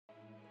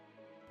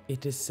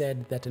It is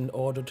said that in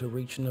order to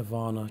reach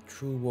nirvana,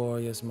 true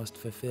warriors must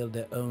fulfill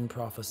their own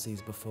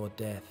prophecies before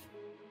death.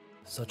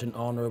 Such an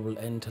honorable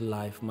end to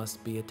life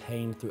must be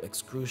attained through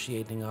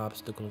excruciating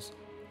obstacles,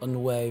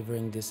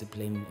 unwavering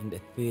discipline, and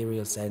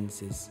ethereal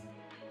senses.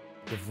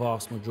 The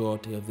vast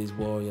majority of these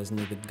warriors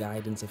need the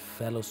guidance of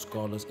fellow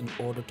scholars in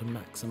order to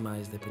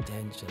maximize their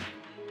potential.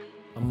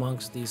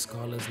 Amongst these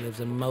scholars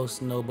lives a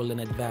most noble and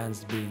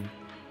advanced being,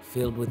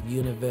 filled with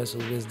universal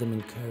wisdom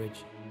and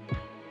courage.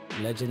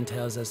 Legend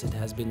tells us it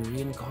has been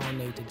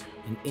reincarnated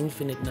an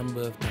infinite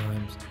number of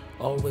times,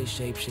 always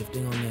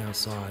shapeshifting on the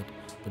outside,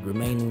 but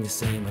remaining the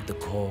same at the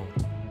core.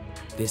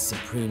 This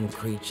supreme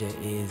creature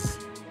is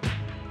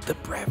the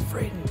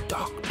Breverend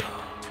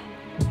Doctor.